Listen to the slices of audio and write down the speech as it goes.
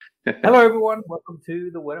Hello, everyone. Welcome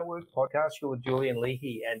to the When at Work podcast. You're with Julian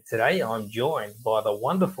Leahy, and today I'm joined by the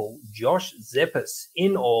wonderful Josh Zeppis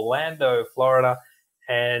in Orlando, Florida.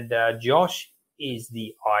 And Josh is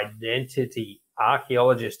the identity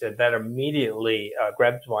archaeologist, and that immediately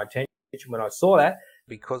grabbed my attention when I saw that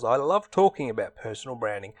because I love talking about personal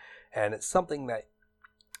branding, and it's something that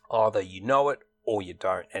either you know it or you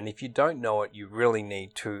don't. And if you don't know it, you really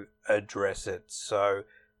need to address it. So,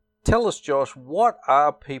 tell us, Josh, what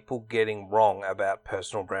are people getting wrong about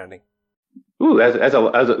personal branding? Ooh,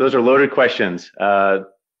 those are loaded questions. Well,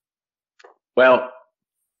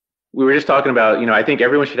 we were just talking about, I think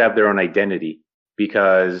everyone should have their own identity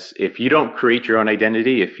because if you don't create your own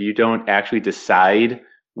identity, if you don't actually decide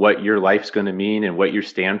what your life's going to mean and what you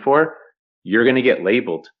stand for, you're going to get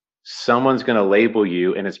labeled. Someone's going to label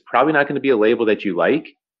you, and it's probably not going to be a label that you like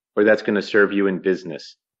or that's going to serve you in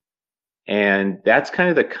business. And that's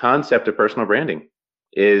kind of the concept of personal branding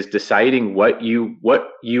is deciding what you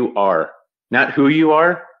are, not who you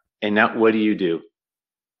are and not what do you do.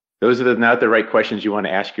 Those are not the right questions you want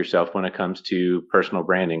to ask yourself when it comes to personal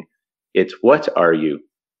branding. It's what are you?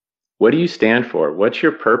 What do you stand for? What's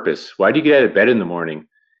your purpose? Why do you get out of bed in the morning?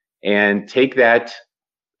 And take that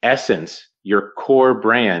essence, your core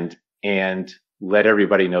brand, and let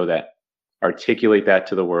everybody know that. Articulate that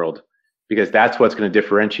to the world because that's what's going to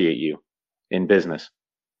differentiate you in business.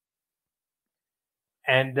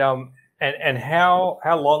 And how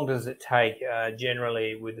long does it take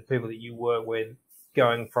generally with the people that you work with,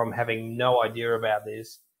 going from having no idea about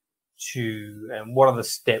this to, and what are the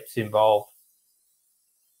steps involved?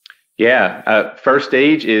 Yeah, first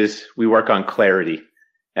stage is we work on clarity.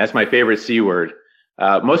 That's my favorite C word.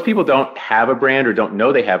 Most people don't have a brand or don't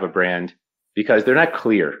know they have a brand because they're not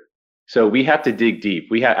clear. So we have to dig deep.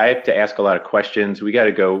 I have to ask a lot of questions. We got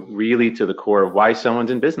to go really to the core of why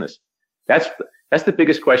someone's in business. That's the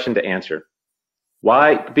biggest question to answer.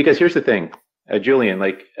 Why? Because here's the thing, Julian,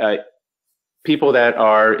 people that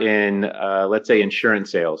are in, let's say,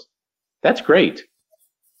 insurance sales, that's great.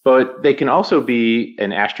 But they can also be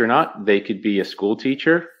an astronaut. They could be a school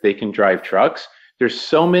teacher. They can drive trucks. There's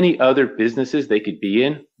so many other businesses they could be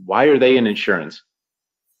in. Why are they in insurance?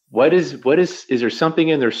 Is there something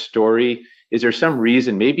in their story? Is there some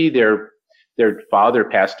reason? Maybe their father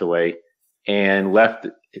passed away and left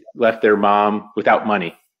their mom without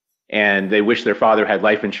money, and they wish their father had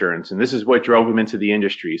life insurance, and this is what drove him into the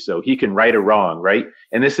industry, so he can right a wrong, right?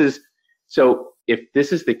 And if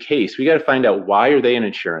this is the case, we got to find out why are they in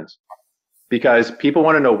insurance, because people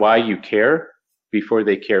want to know why you care before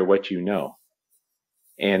they care what you know,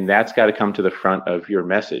 and that's got to come to the front of your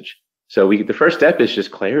message. So the first step is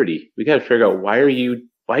just clarity. We got to figure out why do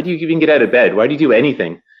you even get out of bed? Why do you do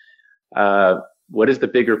anything? What is the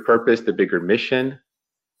bigger purpose, the bigger mission?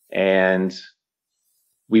 And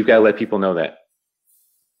we've got to let people know that.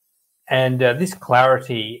 And this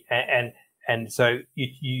clarity, and so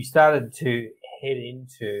you started to head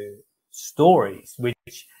into stories, which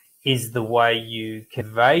is the way you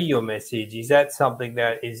convey your message. Is that something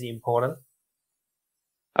that is important?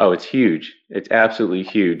 Oh, it's huge. It's absolutely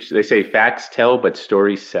huge. They say facts tell, but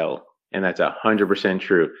stories sell. And that's 100%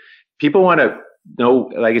 true. People want to know,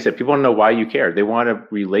 like I said, people want to know why you care. They want to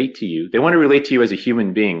relate to you. They want to relate to you as a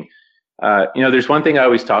human being. There's one thing I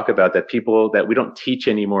always talk about that we don't teach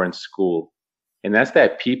anymore in school. And that's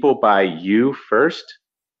that people buy you first,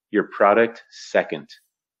 your product second.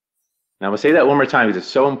 Now, I'm going to say that one more time because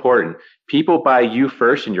it's so important. People buy you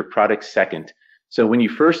first and your product second. So when you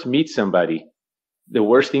first meet somebody, the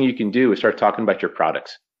worst thing you can do is start talking about your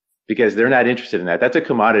products because they're not interested in that. That's a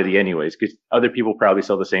commodity anyways, because other people probably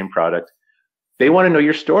sell the same product. They want to know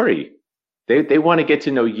your story. They want to get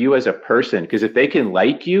to know you as a person, because if they can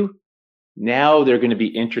like you, now they're going to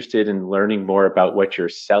be interested in learning more about what you're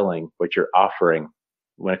selling, what you're offering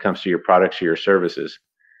when it comes to your products or your services.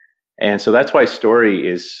 And so that's why story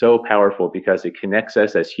is so powerful, because it connects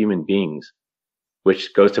us as human beings,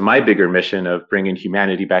 which goes to my bigger mission of bringing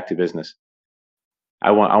humanity back to business. I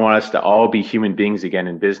want us to all be human beings again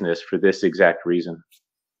in business for this exact reason.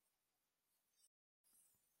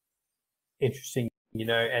 Interesting,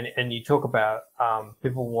 and you talk about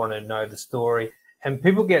people want to know the story, and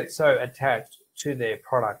people get so attached to their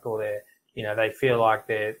product or they feel like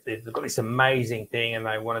they've got this amazing thing and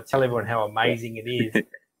they want to tell everyone how amazing it is.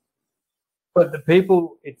 But the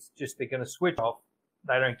people, it's just they're going to switch off.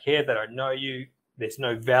 They don't care. They don't know you. There's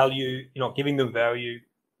no value. You're not giving them value.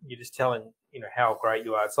 You're just telling how great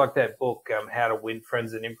you are. It's like that book, How to Win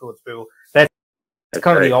Friends and Influence People. That's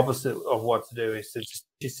kind of the opposite of what to do, is to just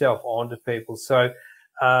put yourself onto people. So,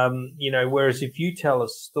 whereas if you tell a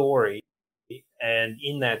story, and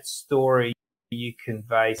in that story you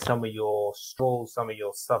convey some of your struggles, some of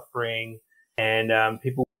your suffering, and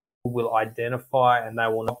people will identify, and they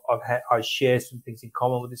will not. I share some things in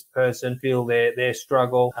common with this person, feel their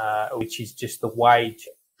struggle, which is just the way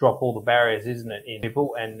to drop all the barriers, isn't it, in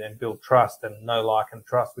people and build trust and know, like, and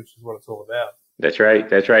trust, which is what it's all about. That's right.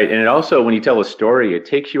 That's right. And it also, when you tell a story, it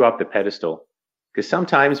takes you off the pedestal. Because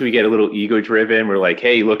sometimes we get a little ego driven. We're like,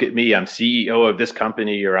 hey, look at me. I'm CEO of this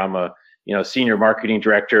company, or I'm a senior marketing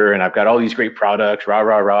director, and I've got all these great products, rah,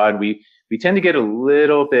 rah, rah. And we tend to get a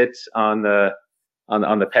little bit on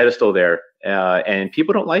the pedestal there. And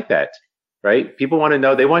people don't like that, right? People want to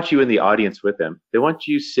know, they want you in the audience with them. They want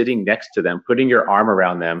you sitting next to them, putting your arm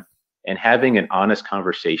around them and having an honest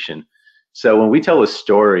conversation. So when we tell a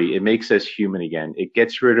story, it makes us human again. It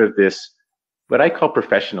gets rid of this, what I call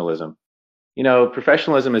professionalism.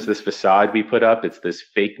 Professionalism is this facade we put up. It's this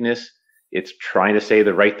fakeness. It's trying to say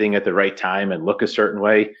the right thing at the right time and look a certain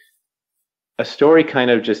way. A story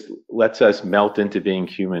kind of just lets us melt into being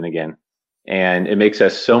human again. And it makes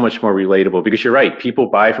us so much more relatable, because you're right. People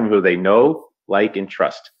buy from who they know, like, and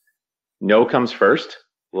trust. Know comes first,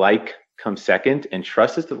 like comes second, and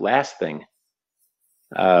trust is the last thing,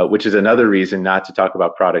 which is another reason not to talk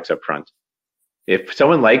about products up front. If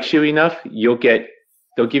someone likes you enough,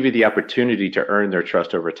 they'll give you the opportunity to earn their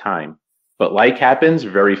trust over time. But like happens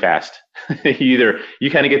very fast. You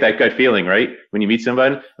kind of get that gut feeling, right? When you meet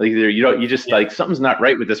somebody, like you just like, something's not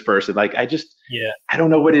right with this person. Like, I don't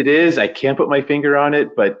know what it is. I can't put my finger on it,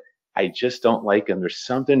 but I just don't like them. There's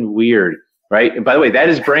something weird, right? And by the way, that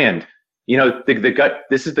is brand. The gut,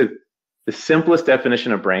 this is the simplest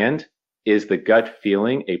definition of brand, is the gut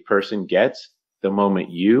feeling a person gets the moment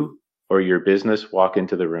you or your business walk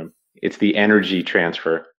into the room. It's the energy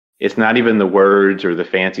transfer. It's not even the words or the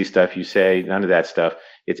fancy stuff you say, none of that stuff.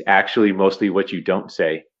 It's actually mostly what you don't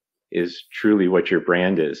say is truly what your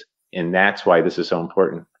brand is. And that's why this is so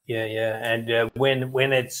important. Yeah. And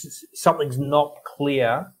when it's something's not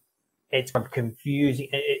clear, it's confusing.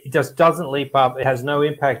 It just doesn't leap up. It has no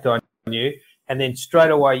impact on you. And then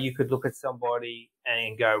straight away you could look at somebody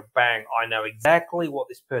and go, bang, I know exactly what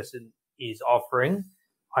this person is offering.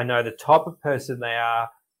 I know the type of person they are.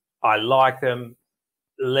 I like them.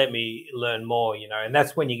 Let me learn more, and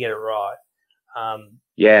that's when you get it right.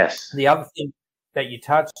 Yes. The other thing that you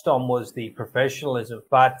touched on was the professionalism,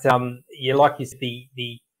 but you like you said,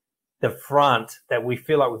 the front, that we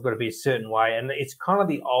feel like we've got to be a certain way, and it's kind of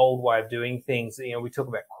the old way of doing things. We talk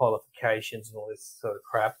about qualifications and all this sort of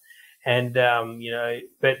crap, and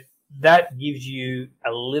but that gives you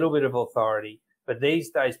a little bit of authority. But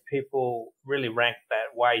these days, people really rank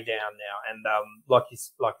that way down now, and like you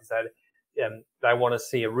said, they want to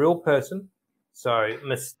see a real person. So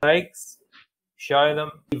mistakes, show them,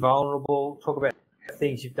 be vulnerable, talk about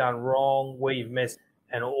things you've done wrong, where you've messed,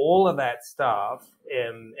 and all of that stuff.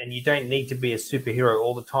 And you don't need to be a superhero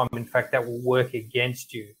all the time. In fact, that will work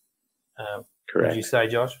against you. Correct. Would you say,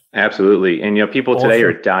 Josh? Absolutely. And people today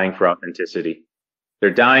are dying for authenticity. They're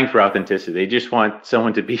dying for authenticity. They just want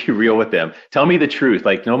someone to be real with them. Tell me the truth.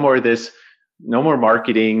 Like, no more of this. No more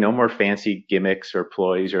marketing, no more fancy gimmicks or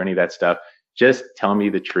ploys or any of that stuff. Just tell me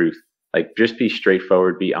the truth. Like, just be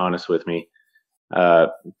straightforward, be honest with me.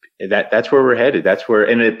 That's where we're headed. That's where,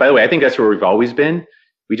 and by the way, I think that's where we've always been.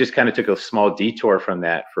 We just kind of took a small detour from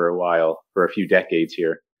that for a while, for a few decades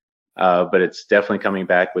here. But it's definitely coming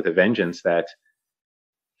back with a vengeance, that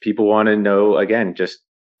people want to know, again,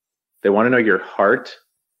 they want to know your heart.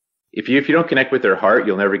 If you don't connect with their heart,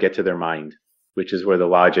 you'll never get to their mind, which is where the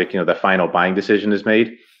logic, the final buying decision is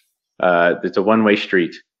made. It's a one-way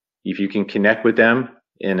street. If you can connect with them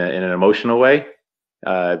in an emotional way,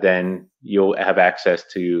 then you'll have access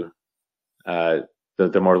to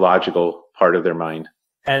the more logical part of their mind.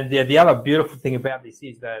 And the other beautiful thing about this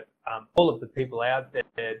is that all of the people out there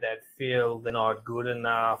that feel they're not good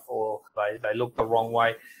enough, or they look the wrong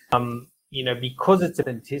way, because it's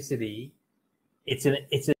authenticity, it's a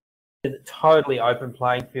totally open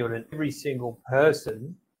playing field, and every single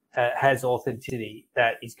person has authenticity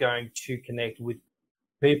that is going to connect with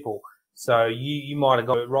people. So you might have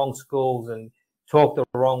got the wrong schools and talk the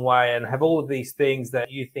wrong way and have all of these things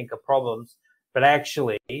that you think are problems, but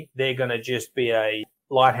actually they're going to just be a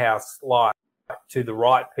lighthouse light to the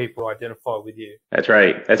right people who identify with you. That's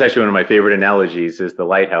right. That's actually one of my favorite analogies, is the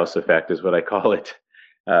lighthouse effect, is what I call it.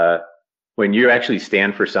 When you actually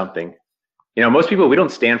stand for something. Most people, we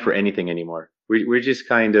don't stand for anything anymore. We're just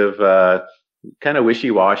kind of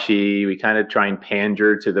wishy-washy. We kind of try and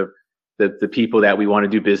pander to the people that we want to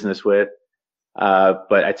do business with.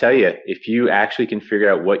 But I tell you, if you actually can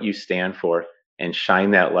figure out what you stand for and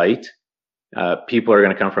shine that light, people are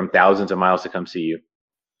going to come from thousands of miles to come see you.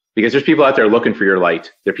 because there's people out there looking for your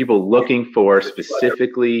light. There are people looking for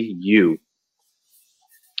specifically you,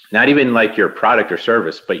 not even like your product or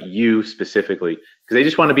service, but you specifically, because they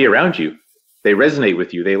just want to be around you. They resonate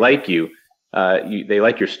with you. They like you. They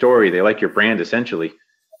like your story. They like your brand, essentially.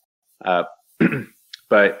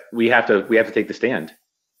 But we have to take the stand,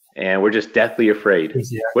 and we're just deathly afraid.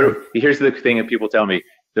 Exactly. Here's the thing that people tell me.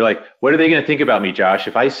 They're like, what are they going to think about me, Josh,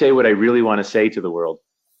 if I say what I really want to say to the world?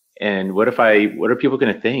 And what are people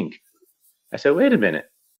going to think? I said, wait a minute.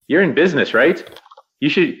 You're in business, right? You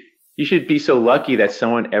should be so lucky that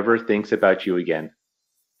someone ever thinks about you again.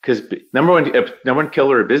 Because number one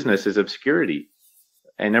killer of business is obscurity.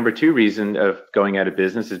 And number two reason of going out of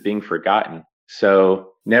business is being forgotten.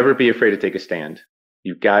 So never be afraid to take a stand.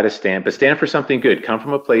 You've got to stand, but stand for something good. Come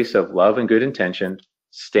from a place of love and good intention.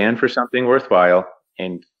 Stand for something worthwhile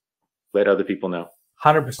and let other people know.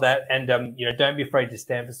 100%. And, don't be afraid to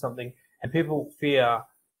stand for something. And people fear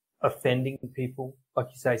offending people, like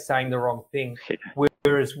you say, saying the wrong thing. Yeah.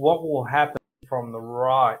 Whereas what will happen from the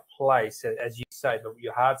right place, as you say,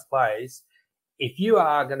 your heart's place, if you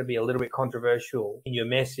are going to be a little bit controversial in your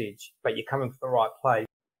message, but you're coming from the right place,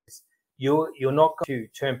 you're not going to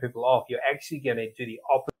turn people off. You're actually going to do the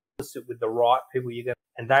opposite with the right people.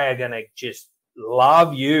 And they are going to just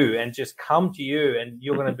love you and just come to you, and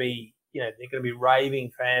you're going to be, they're going to be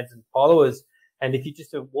raving fans and followers. And if you're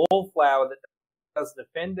just a wallflower that doesn't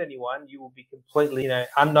offend anyone, you will be completely,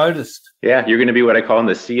 unnoticed. Yeah, you're going to be what I call in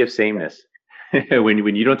the sea of sameness. when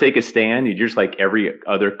you don't take a stand, you're just like every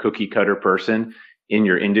other cookie cutter person in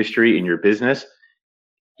your industry, in your business.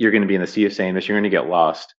 You're going to be in the sea of sameness. You're going to get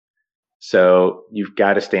lost. So you've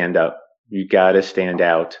got to stand up. You got to stand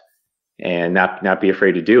out, and not be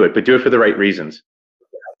afraid to do it, but do it for the right reasons.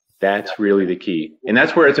 That's really the key, and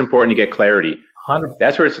that's where it's important to get clarity. 100%.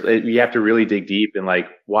 That's where you have to really dig deep and like,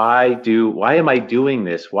 why am I doing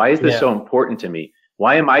this? Why is this so important to me?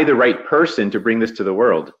 Why am I the right person to bring this to the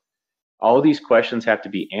world? All these questions have to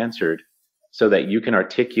be answered so that you can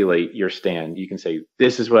articulate your stand. You can say,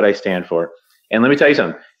 this is what I stand for. And let me tell you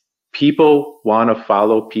something. People want to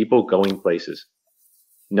follow people going places.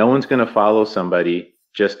 No one's going to follow somebody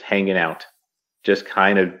just hanging out, just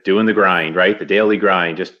kind of doing the grind, right? The daily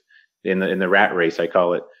grind, just in the rat race, I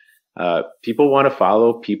call it. People want to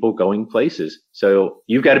follow people going places. So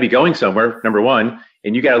you've got to be going somewhere, number one,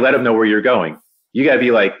 and you got to let them know where you're going. You got to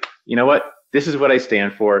be like, you know what? This is what I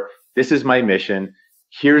stand for. This is my mission.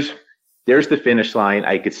 There's the finish line.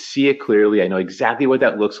 I could see it clearly. I know exactly what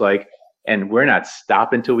that looks like. And we're not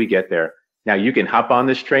stopping till we get there. Now you can hop on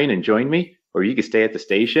this train and join me, or you can stay at the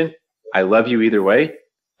station. I love you either way,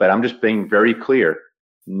 but I'm just being very clear.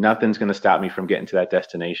 Nothing's going to stop me from getting to that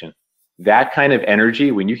destination. That kind of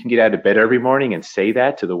energy, when you can get out of bed every morning and say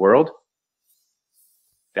that to the world,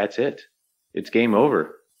 that's it. It's game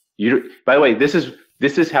over. By the way, this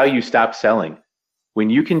is how you stop selling.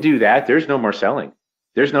 When you can do that, there's no more selling.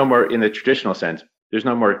 There's no more, in the traditional sense, there's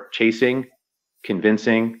no more chasing,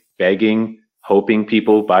 convincing, begging, hoping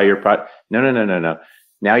people buy your product. No.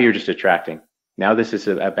 Now you're just attracting. Now this is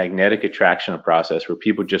a magnetic attraction process where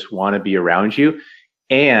people just want to be around you.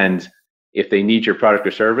 And if they need your product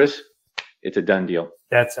or service, it's a done deal.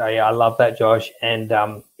 I love that, Josh. And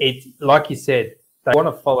it, like you said, they want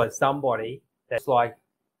to follow somebody that's like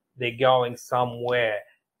they're going somewhere.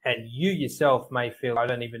 And you yourself may feel, I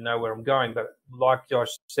don't even know where I'm going. But like Josh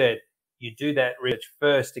said, you do that research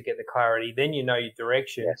first to get the clarity. Then you know your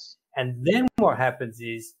direction. Yes. And then what happens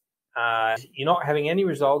is you're not having any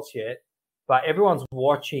results yet, but everyone's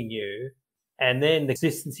watching you. And then the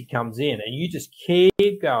consistency comes in and you just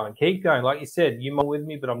keep going. Like you said, you're with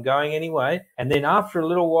me, but I'm going anyway. And then after a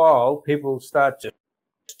little while, people start just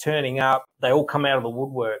turning up. They all come out of the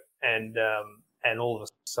woodwork, and all of a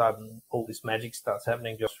sudden, all this magic starts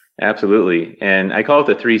happening. Josh. Absolutely. And I call it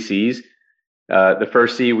the 3 C's. The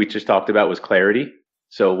first C we just talked about was clarity.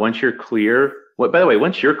 So once you're clear, by the way,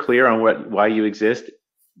 once you're clear on why you exist,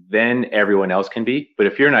 then everyone else can be. But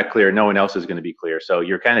if you're not clear, no one else is going to be clear. So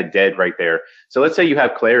you're kind of dead right there. So let's say you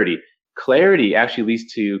have clarity. Clarity actually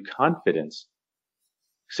leads to confidence.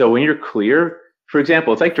 So when you're clear, for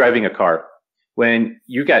example, it's like driving a car. When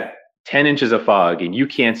you got 10 inches of fog and you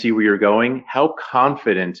can't see where you're going, how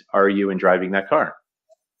confident are you in driving that car?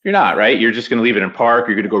 You're not, right? You're just going to leave it in park.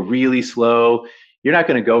 You're going to go really slow. You're not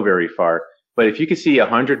going to go very far. But if you can see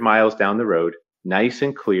 100 miles down the road, nice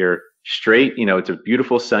and clear, straight, it's a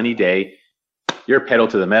beautiful sunny day, you're pedal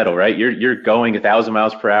to the metal, right? You're going 1,000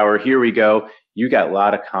 miles per hour. Here we go. You got a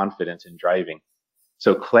lot of confidence in driving.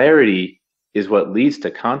 So clarity is what leads to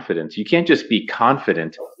confidence. You can't just be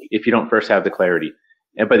confident if you don't first have the clarity.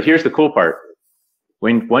 But here's the cool part.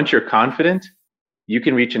 Once you're confident, you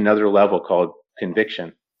can reach another level called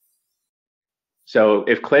conviction. So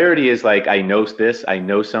if clarity is like, I know this, I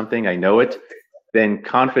know something, I know it, then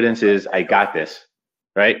confidence is, I got this,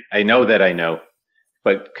 right? I know that I know.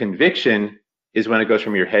 But conviction is when it goes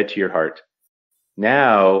from your head to your heart.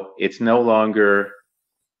 Now it's no longer,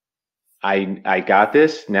 I got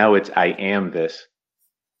this. Now it's, I am this.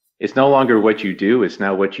 It's no longer what you do. It's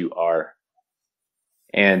now what you are.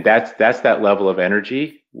 And that's that level of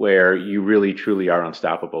energy where you really truly are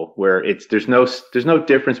unstoppable, where there's no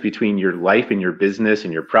difference between your life and your business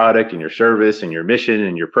and your product and your service and your mission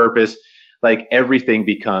and your purpose. Like everything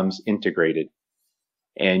becomes integrated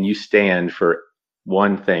and you stand for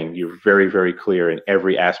one thing. You're very, very clear in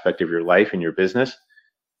every aspect of your life and your business.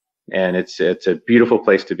 And it's a beautiful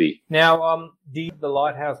place to be. Now, do you have the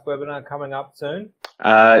Lighthouse webinar coming up soon?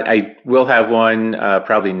 I will have one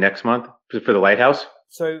probably next month for the Lighthouse.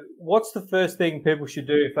 So what's the first thing people should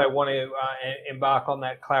do if they want to embark on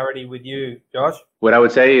that clarity with you, Josh? What I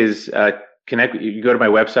would say is connect. You go to my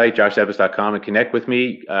website, joshzeppes.com, and connect with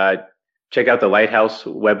me. Check out the Lighthouse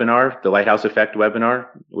webinar, the Lighthouse Effect webinar,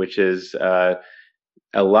 which is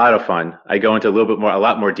a lot of fun. I go into a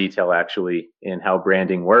lot more detail actually in how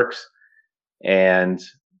branding works. And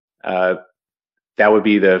that would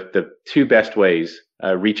be the two best ways.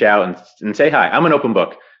 Reach out and say hi. I'm an open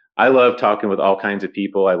book. I love talking with all kinds of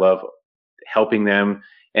people. I love helping them.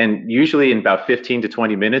 And usually in about 15 to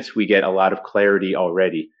 20 minutes, we get a lot of clarity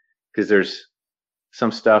already because there's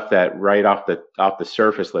some stuff that right off the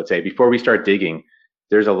surface, let's say, before we start digging,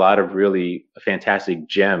 there's a lot of really fantastic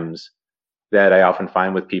gems that I often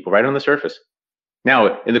find with people right on the surface.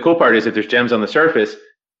 Now, and the cool part is if there's gems on the surface,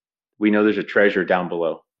 we know there's a treasure down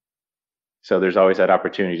below. So there's always that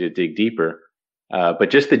opportunity to dig deeper. But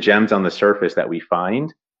just the gems on the surface that we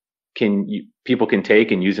find, people can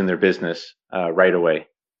take and use in their business right away,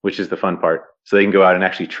 which is the fun part. So they can go out and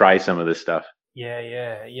actually try some of this stuff.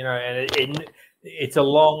 Yeah. You know, and it's a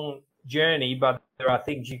long journey, but there are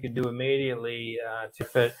things you can do immediately to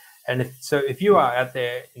fit. And if you are out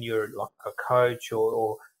there and you're like a coach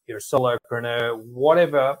or you're a solopreneur,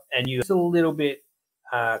 whatever, and you're just a little bit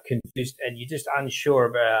confused and you're just unsure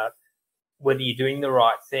about whether you're doing the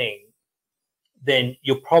right thing, then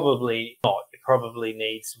you're probably not. You probably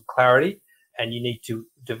need some clarity and you need to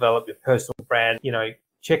develop your personal brand. You know,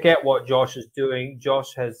 check out what Josh is doing.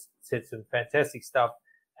 Josh has said some fantastic stuff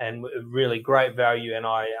and really great value. And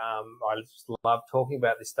I just love talking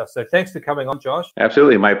about this stuff. So thanks for coming on, Josh.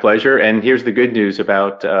 Absolutely. My pleasure. And here's the good news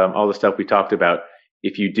about all the stuff we talked about.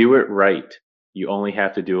 If you do it right, you only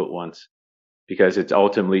have to do it once because it's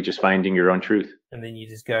ultimately just finding your own truth. And then you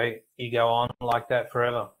go on like that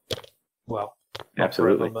forever. Well,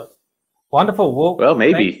 absolutely. Forever, but wonderful. Well,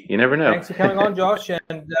 maybe. Thanks. You never know. Thanks for coming on, Josh.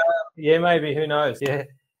 And yeah, maybe. Who knows? Yeah.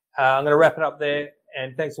 I'm going to wrap it up there.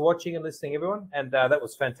 And thanks for watching and listening, everyone. And that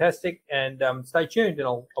was fantastic. And stay tuned, and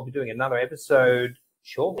I'll be doing another episode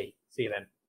shortly. See you then.